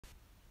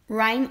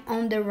Rhyme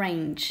on the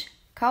Range.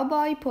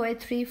 Cowboy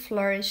poetry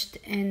flourished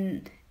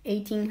in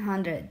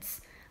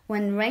 1800s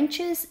when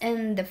ranches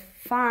and the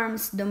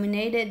farms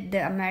dominated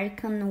the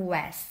American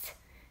West.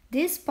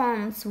 These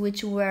poems,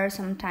 which were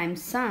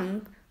sometimes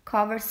sung,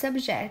 cover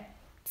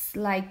subjects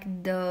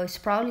like the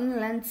sprawling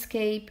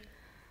landscape,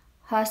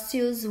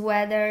 hostile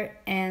weather,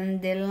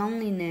 and the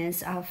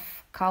loneliness of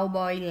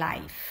cowboy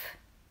life.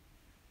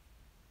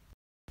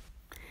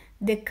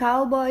 The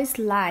Cowboy's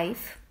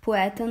Life,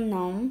 poet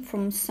unknown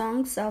from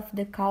Songs of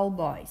the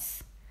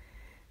Cowboys.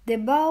 The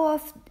bow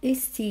of a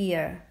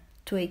steer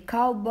to a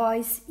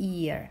cowboy's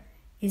ear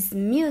is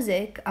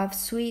music of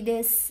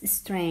sweetest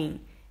strain,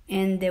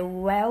 and the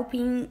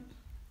whelping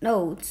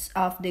notes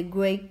of the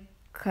great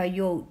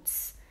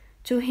coyotes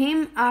to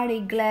him are a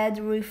glad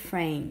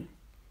refrain.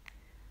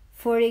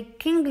 For a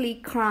kingly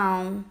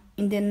crown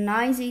in the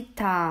noisy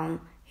town,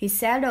 his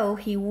saddle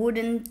he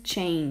wouldn't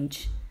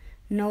change.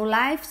 No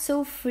life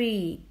so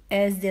free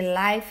as the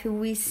life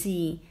we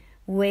see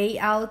way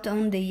out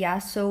on the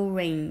Yaso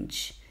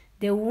range.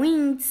 The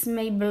winds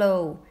may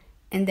blow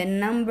and the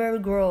number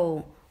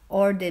grow,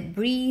 or the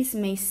breeze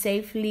may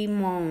safely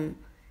moan.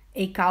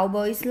 A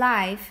cowboy's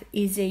life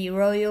is a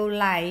royal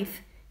life.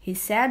 He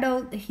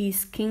settled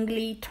his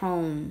kingly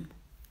throne.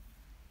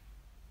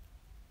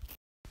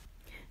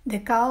 The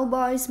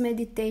Cowboy's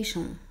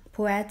Meditation,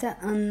 poet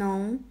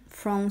unknown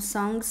from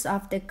Songs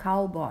of the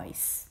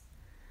Cowboys.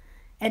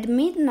 At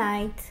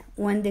midnight,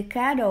 when the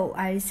cattle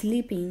are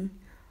sleeping,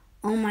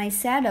 on my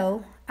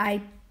saddle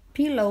I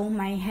pillow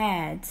my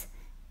head,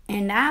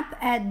 and up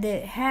at the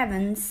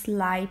heavens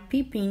lie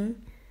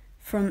peeping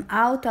from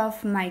out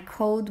of my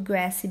cold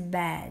grassy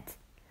bed.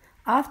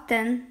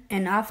 Often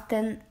and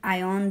often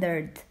I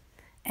wondered,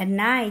 at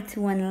night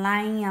when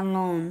lying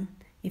alone,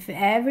 if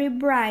every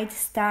bright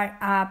star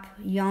up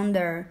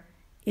yonder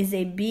is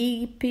a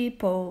big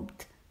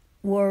peopled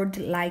world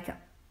like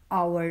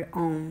our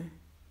own.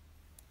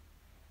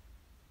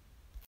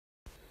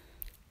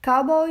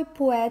 Cowboy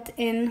poet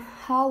and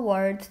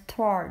Howard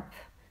Thorpe,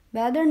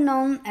 better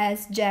known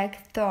as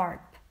Jack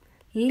Thorpe,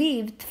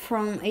 lived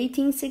from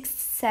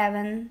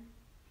 1867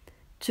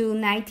 to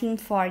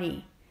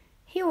 1940.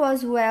 He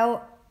was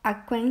well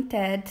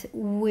acquainted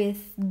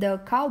with the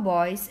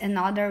cowboys and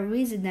other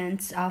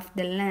residents of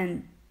the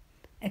land,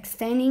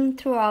 extending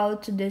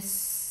throughout the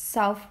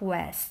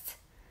Southwest.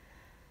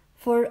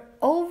 For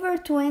over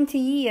 20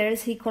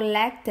 years he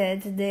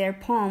collected their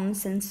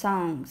poems and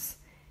songs.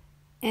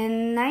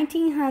 In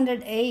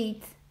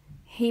 1908,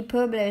 he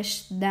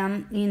published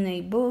them in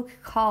a book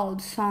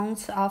called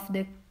Songs of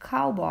the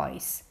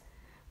Cowboys.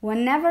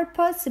 Whenever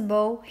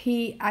possible,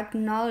 he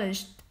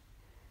acknowledged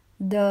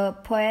the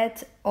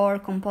poet or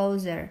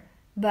composer,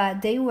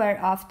 but they were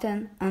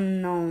often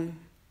unknown.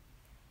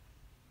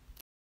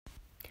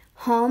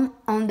 Home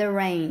on the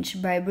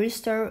Range by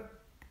Bristol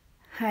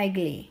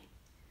Higley.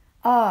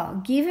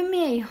 Oh, give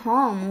me a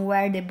home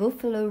where the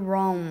buffalo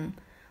roam,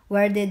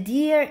 where the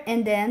deer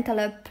and the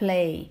antelope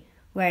play,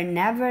 where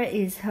never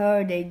is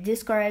heard a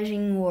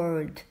discouraging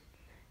word,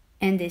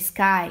 and the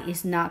sky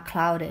is not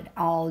clouded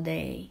all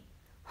day.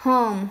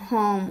 Home,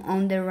 home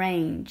on the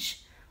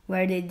range,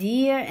 where the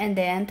deer and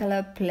the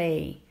antelope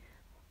play,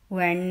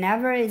 where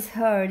never is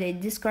heard a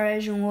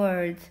discouraging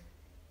word,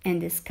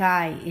 and the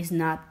sky is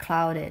not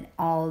clouded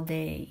all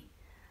day.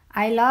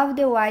 I love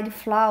the wild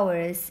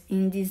flowers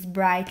in this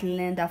bright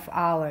land of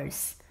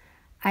ours.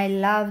 I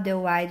love the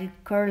white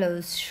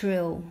curlew's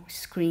shrill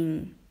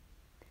scream,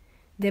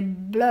 the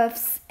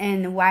bluffs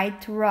and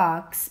white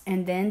rocks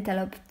and the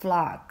antelope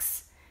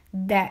flocks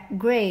that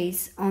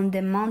graze on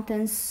the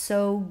mountains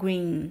so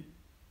green.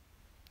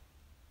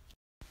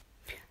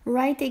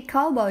 Write a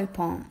cowboy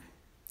poem.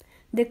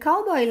 The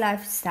cowboy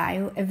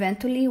lifestyle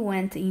eventually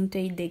went into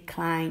a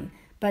decline,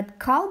 but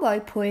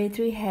cowboy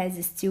poetry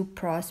has still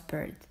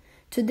prospered.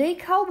 Today,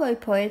 Cowboy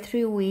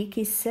Poetry Week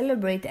is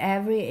celebrated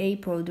every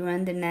April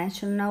during the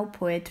National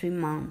Poetry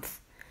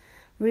Month.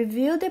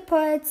 Review the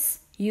poet's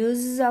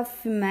uses of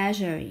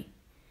imagery.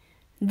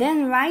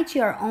 Then write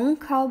your own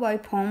cowboy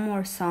poem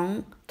or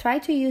song. Try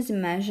to use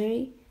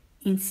imagery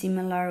in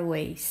similar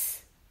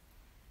ways.